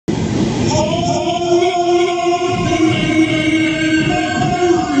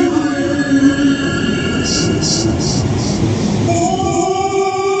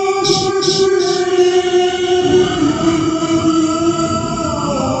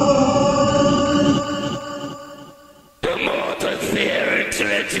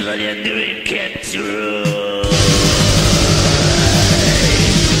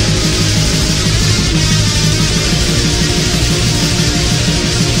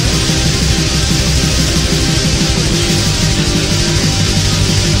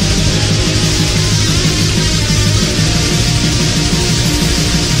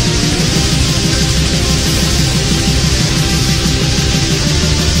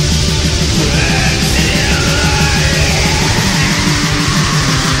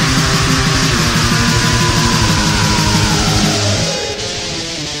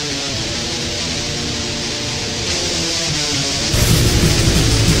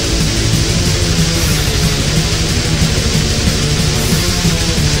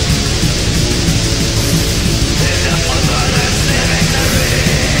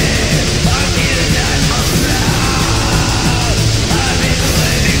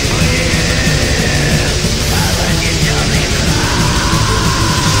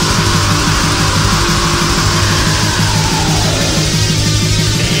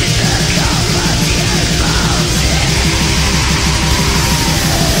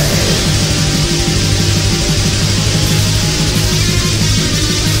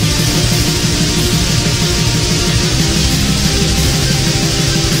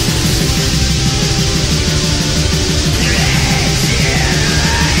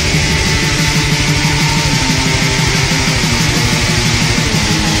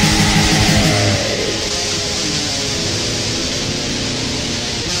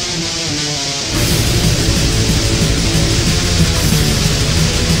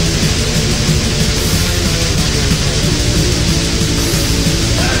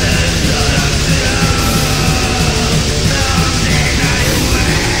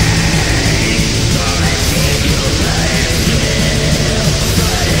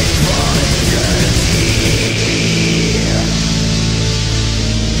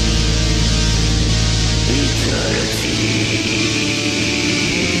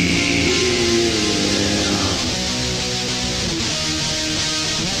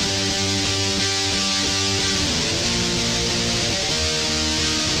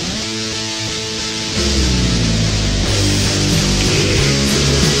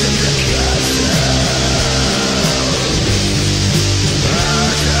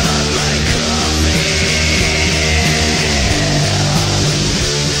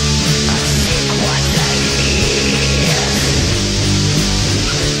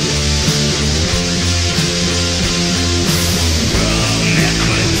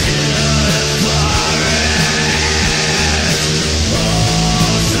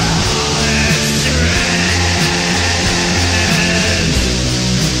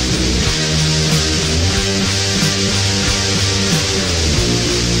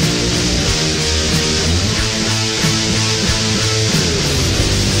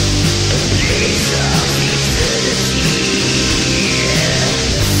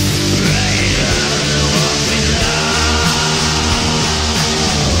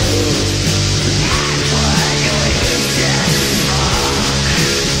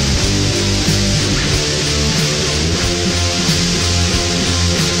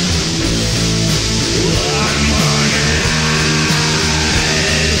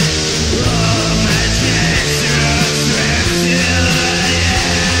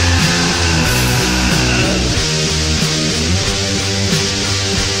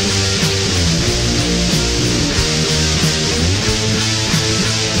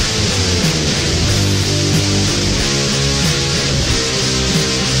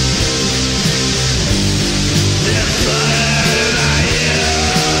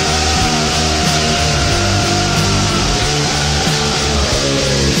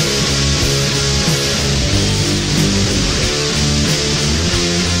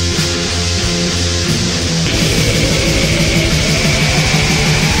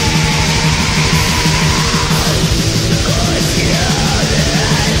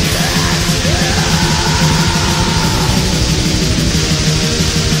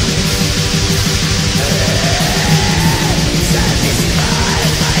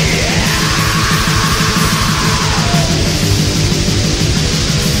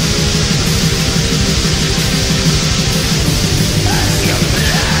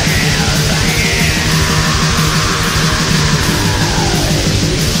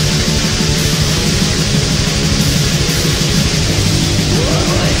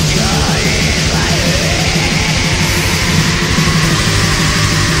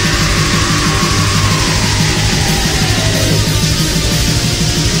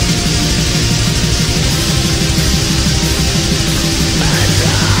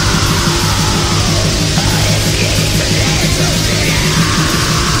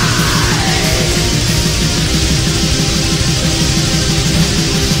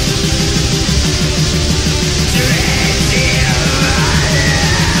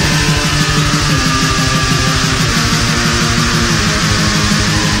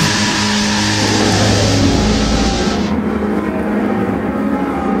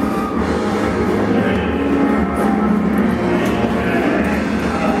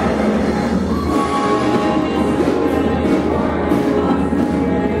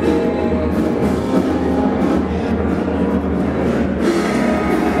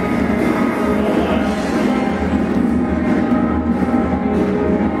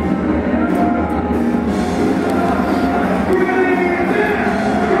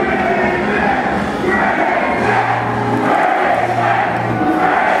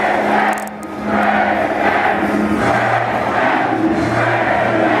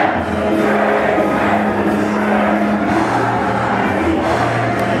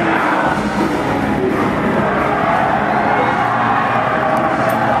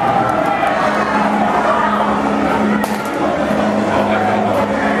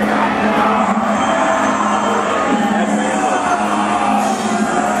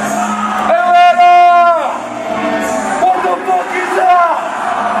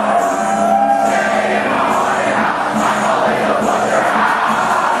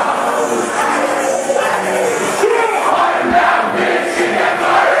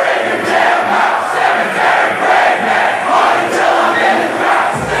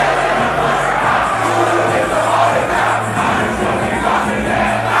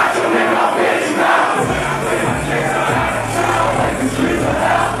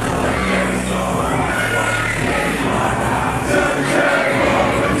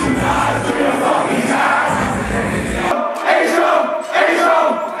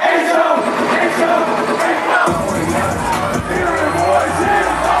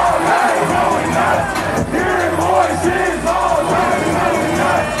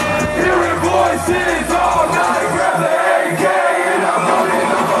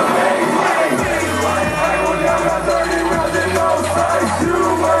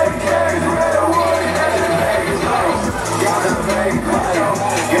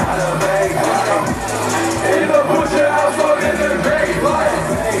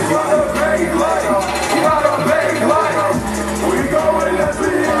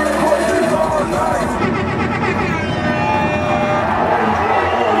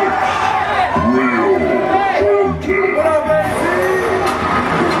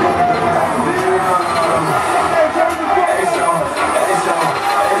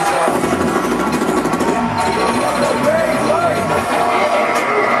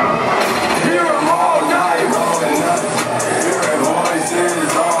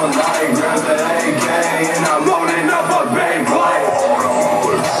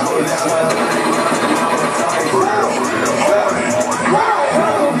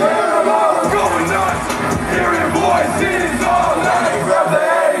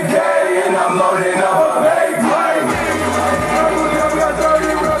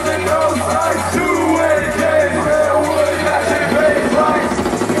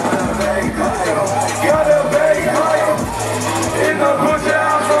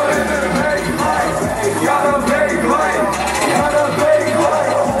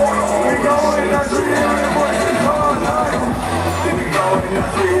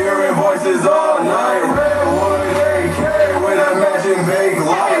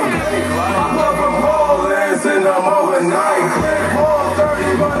I'm up from Poland and I'm overnight. Click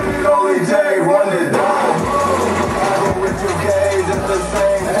 430, but it only takes one to die. I go with your cage at the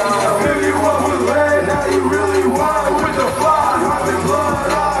same time. Fill you up with lead, now you really want with the fly. Popping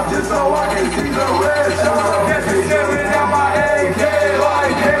blood off just so I can see the red shine. Guess you're giving out my AK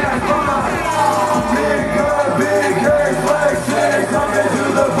like can't fly. Big gun, big case, flexing. Coming to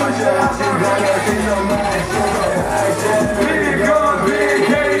the butcher house, you're gonna see some action. Big gun, big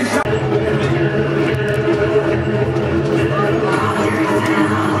case.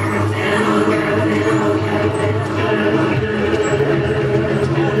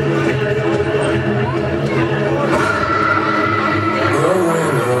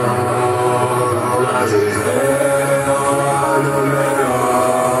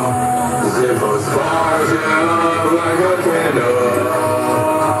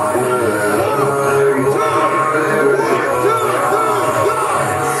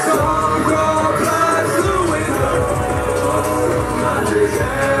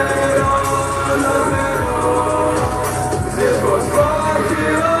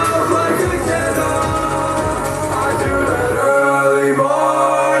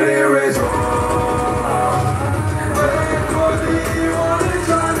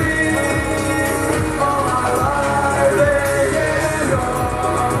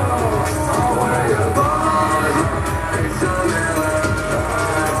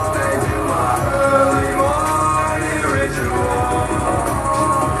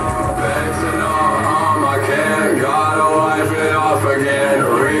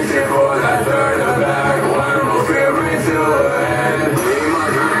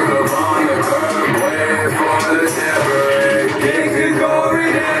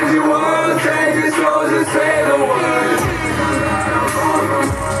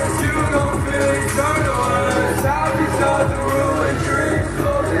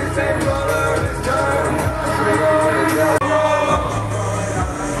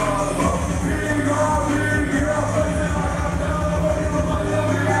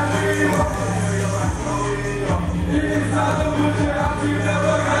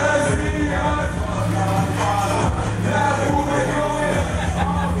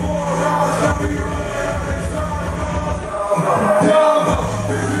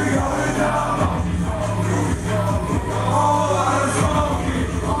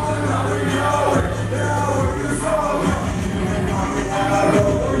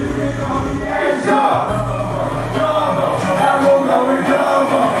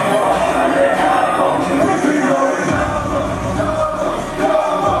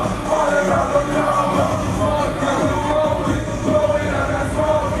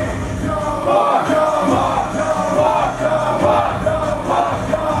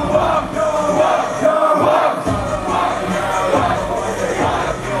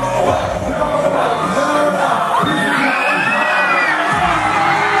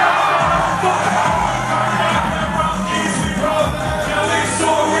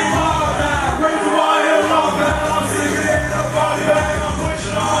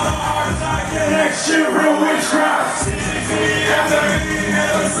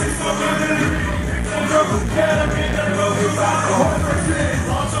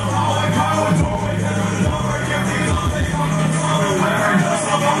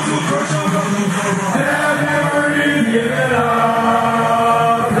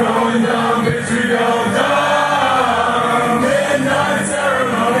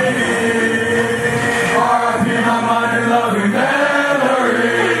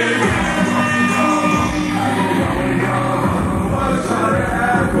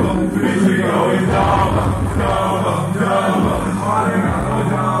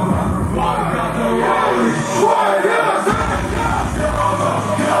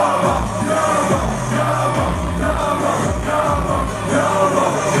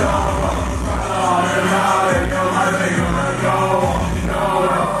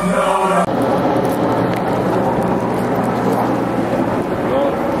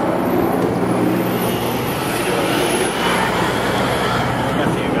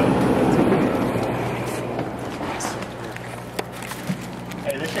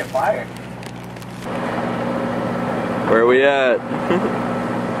 Where are we at?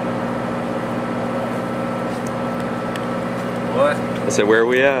 What? I said, where are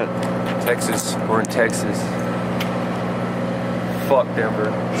we at? Texas. We're in Texas. Fuck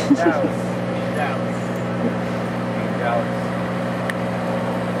Denver. Dallas.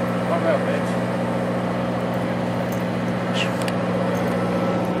 Fuck up, bitch.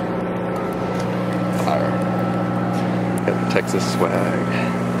 Fire. Got the Texas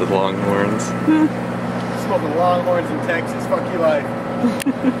swag. The Longhorns. Smoking Longhorns in Texas. Fuck you, life.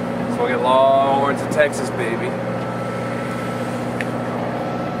 Swinging Longhorns of Texas, baby. I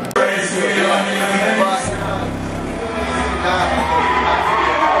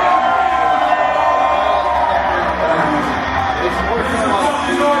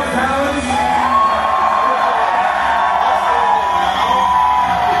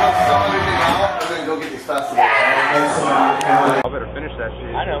better finish that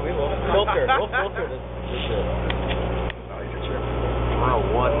shit. I know, we will. Filter. We'll filter this shit.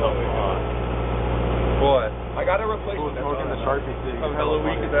 What the fuck? What? I got a replacement. Smoking the Sharpie thing. I'm hella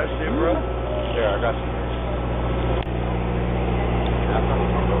weak at that shit, bro. Yeah, I got you.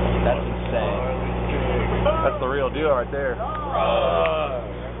 That's insane. That's the real deal right there.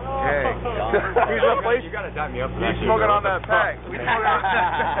 Hey. He's replaced. You gotta dime me up for that. He's smoking on that pack. Smoking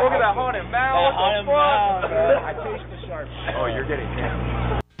that haunted mound. What the fuck? I taste the sharp. Oh, you're getting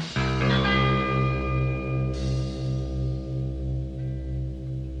him.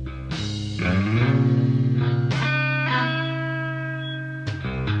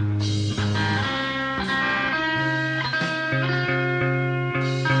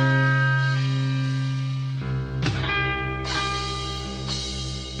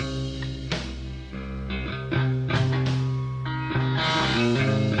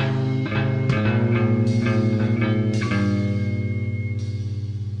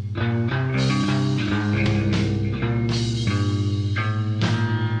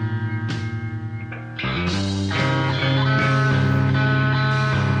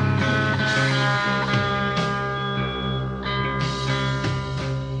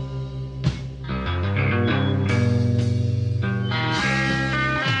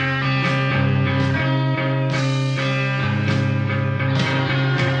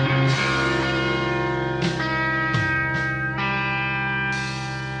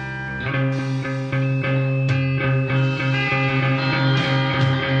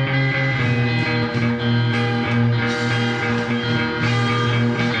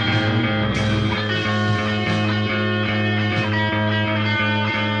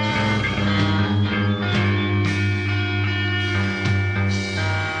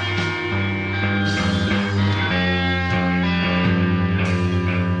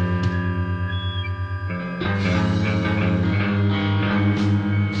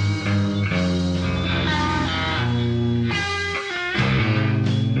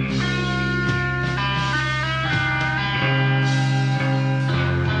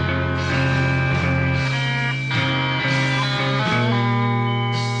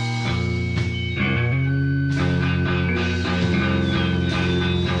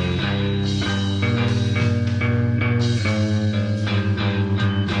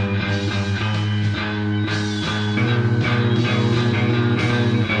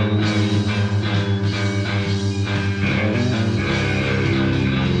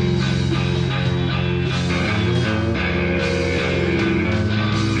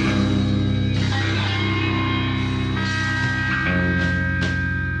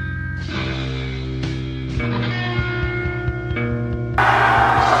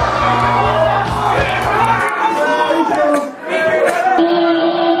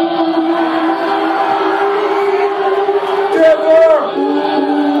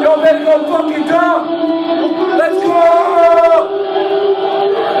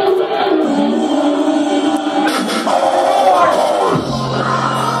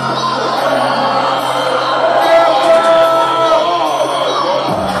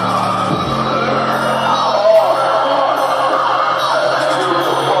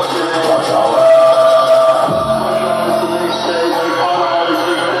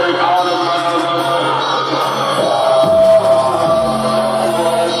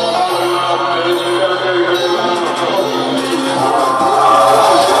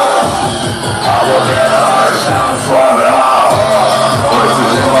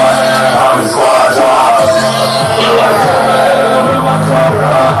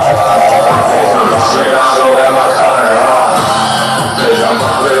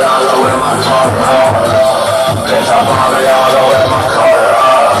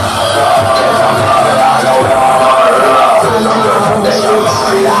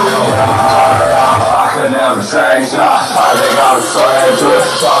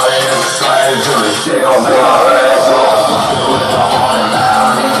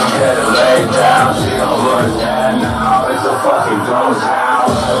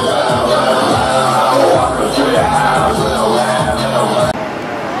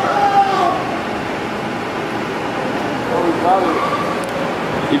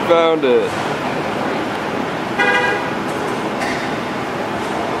 He found it.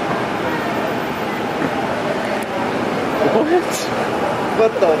 What?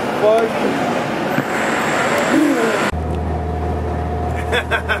 What the fuck?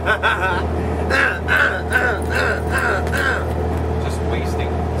 Just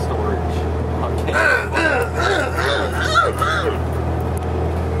wasting storage. Okay.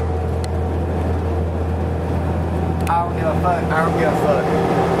 I don't give a fuck. I don't give a fuck.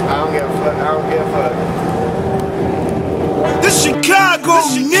 I don't give a fuck. I don't give a fuck. This Chicago,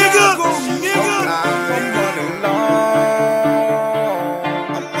 nigga.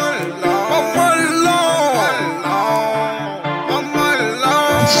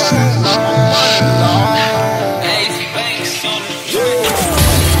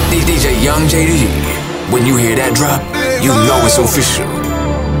 DJ Young JD, when you hear that drop, you know it's official.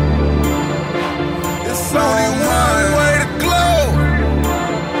 It's only one way to glow,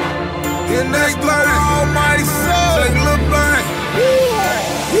 and that's the almighty soul. Take a look back.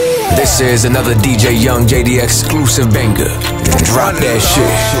 This is another DJ Young JD exclusive banger. Drop that shit.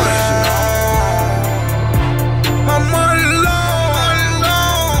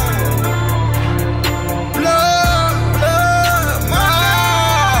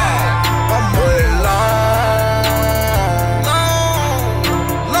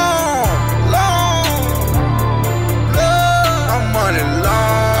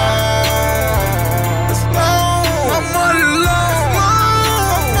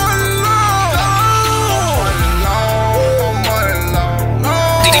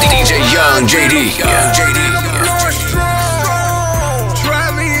 Young JD. Try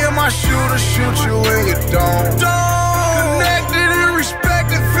me in my shooter, shoot you in your dome. Connected and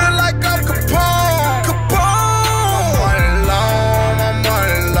respected, feel like I'm Capone. I'm money long, I'm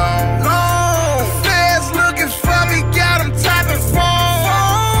money long. Feds looking for me, got them tapping phone.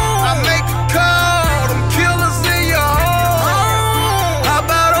 I make a call, them killers in your home. How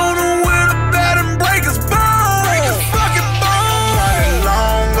about on the winter bed and break his bone? Break his fucking bone. Money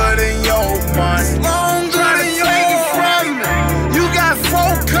longer than your money. Longer than your from me. You got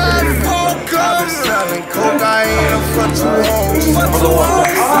four coming. I've been selling cocaine for 2 hoes.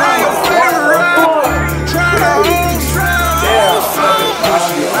 Now your favorite rapper trying to hold selling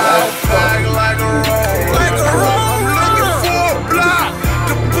pussy out bag like a roll. Like a roll. I'm looking for a block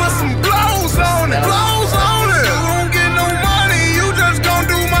to put some blows on it. Blows on it. You don't get no money, you just gon'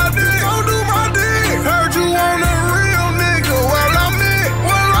 do my dick. Gon' do my dick. Heard you on a real nigga. Well, I'm it.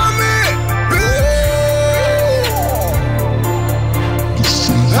 Well, I'm it. Bitch.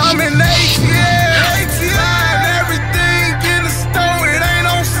 I'm in ATL. And everything in the store, it ain't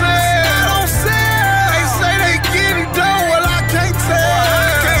on sale. They say they getting dough, well, I can't tell.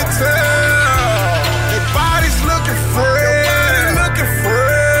 Their bodies looking frail.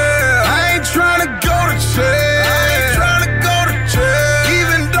 I ain't tryna go to jail.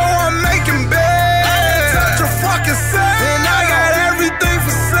 Even though I'm making bail. I ain't touch a fucking cell. And I got everything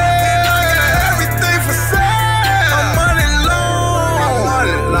for sale. I'm money long.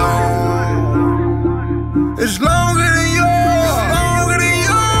 It's longer than yours.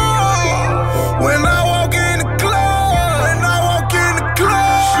 When I walk in the club,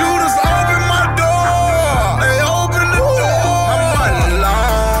 shooters open my door. They open the door. I'm money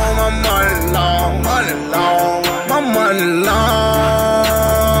long. My money long. My money long.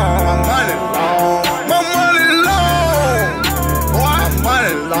 Boy,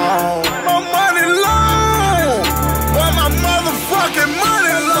 my money long. Boy, my motherfucking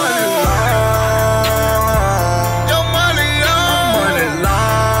money long. Your money long.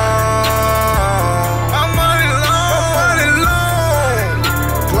 My money long.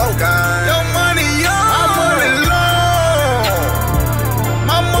 Glow guy. Your money young. My money long.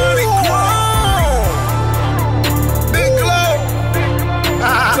 My money grown. Big glow.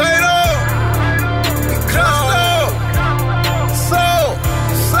 Tato. Custo. So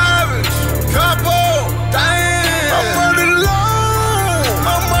savage. Capo. Damn. My money long.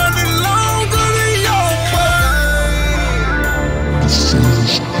 Longer than your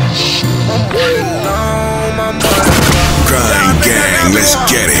my money long. My money Grind gang, let's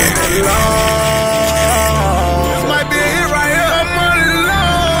get it. This might be a hit right here. My money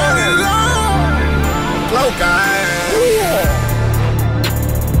long. Glow guy.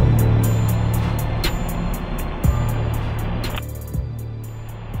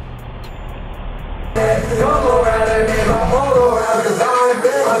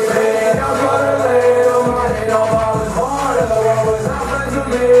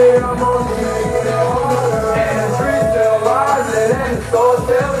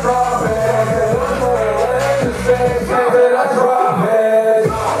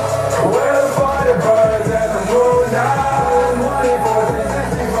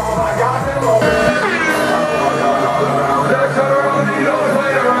 Money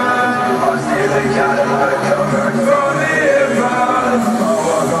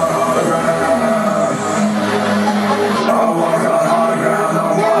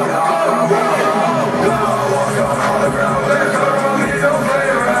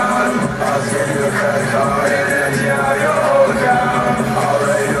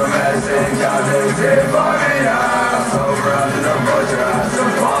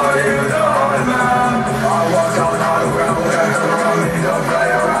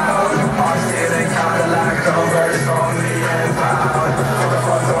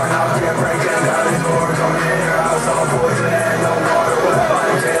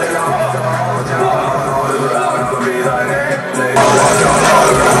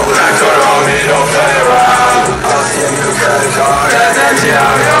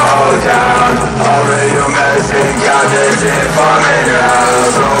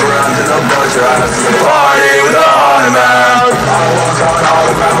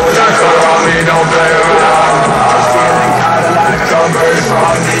play around. I'm feeling kinda like a bird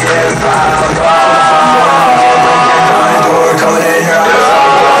from the inbound. Door coming in your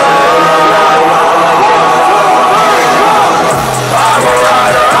house. I'm a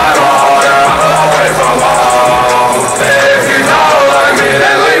rider, I'm a hunter, I'm away from home. If you don't like me,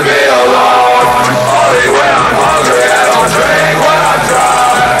 then leave me alone. Only when I'm hungry, I don't drink when I'm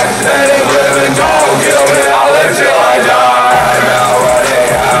drunk. Any living, don't kill me, I'll live till I die. Now running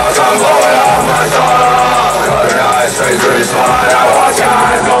out, I'm blowing off my tongue. Cut her eyes straight through the spine, I watch your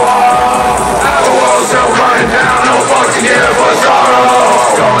eyes go home. Now the world's still burning down, no fucks to give but sorrow.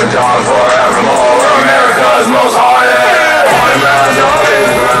 Going down forevermore, America's most haunted. Haunted mountains on the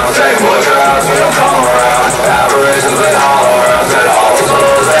ground, take butcher house, we don't come around. Apparitions and hollow rounds, and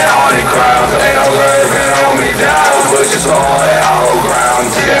hospitals and haunted crowds. Ain't no grave can hold me down, put your skull in hollow ground.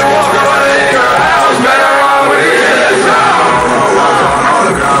 Can't walk around in your house, better run when you hear that sound. Walk on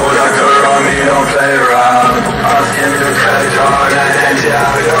the ground with a cut on me, don't play around. I'll give you the credit card and hand you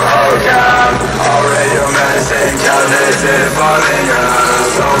out your whole account. I'll raid your medicine cabinets and fun in your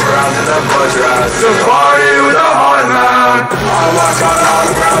house. Over out to the butcher house to party with the haunted mound. I'll walk on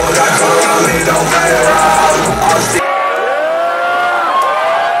the ground with a cut on me, don't play around. I'll see.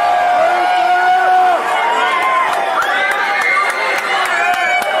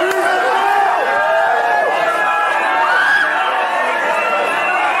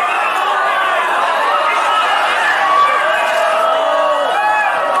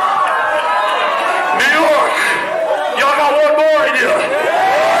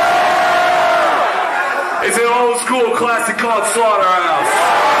 It's an old school classic called Slaughterhouse.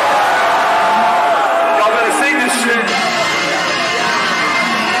 Y'all better sing this shit.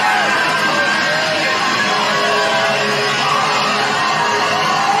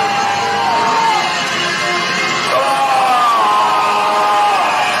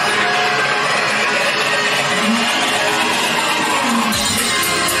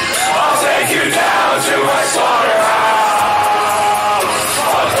 I'll take you down to my slaughterhouse.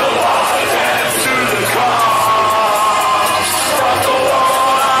 Fuck the law, dance to the cops. Fuck the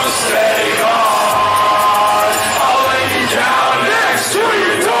world, I'ma stay gone. I'll lay you down next to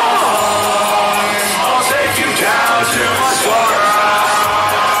your dog. I'll take you down to my slaughterhouse.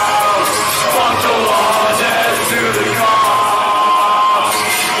 Fuck the law, dance to the cops.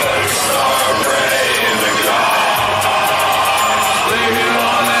 Better start praying to God. Leave you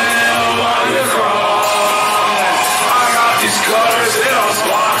on the hill by the cross. I got these colors in all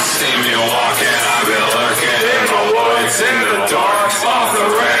spots. See me walking, I've been lurking in the woods, in the dark. Off the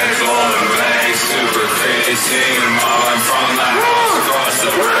range, golden banks, super crazy. Singing while I'm from the house, across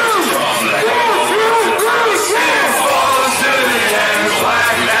the bridge, from the hill. It falls to the end,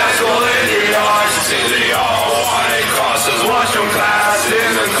 black natural in your yard. See the all white crosses, watch them pass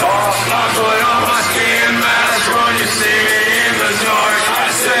in the car. I put on my skiing mask, run, you see me in the dark. I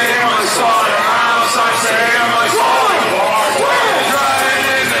stay in my slaughterhouse, I stay in my falling park. Driving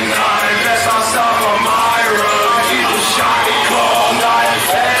in the night, guess I'll stop on my road. Keep the shiny cold night,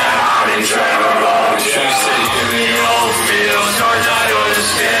 and out in Trevor Road. You sit in the old fields, charge out with a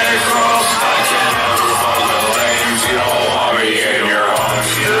scarecrow. I can't ever fuck the lames, you don't want me in your home.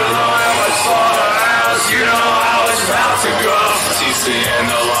 You know how much slaughterhouse, you know how it's about to go. CC in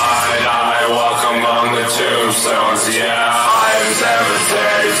the light, I walk among the tombstones, yeah. I am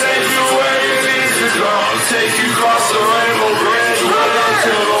cemetery, take you where you need to go. Take you across the rainbow bridge, right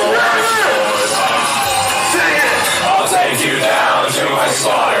until the worst doors. Sing it! I'll take you down to my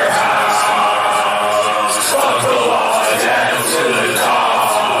slaughterhouse. Fuck the law, dance to the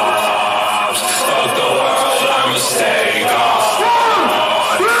cops. Fuck the world, I'ma stay gone.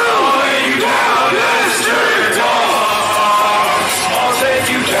 I'll lay you down next to your dog. I'll take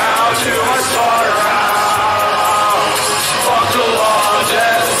you down to my slaughterhouse. Fuck the law,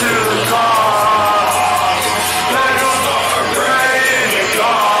 dance to the cops. Then you'll start praying to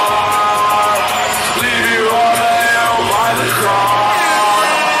God. Leave you on the hill by the cross.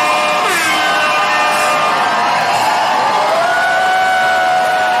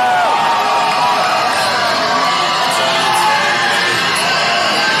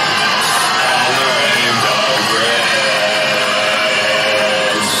 On the rainbow bridge.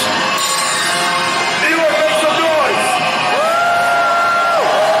 New York, make some noise.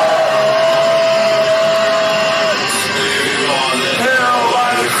 Leave you on the hill by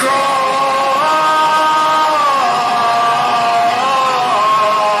the cross.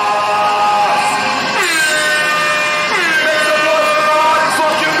 Make some noise for God's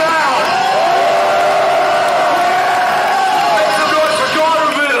fucking mouth. Make some noise for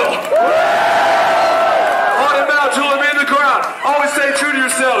Gardnerville. On him out till I'm in the ground. Always stay true to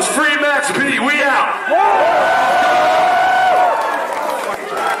yourselves. Free men.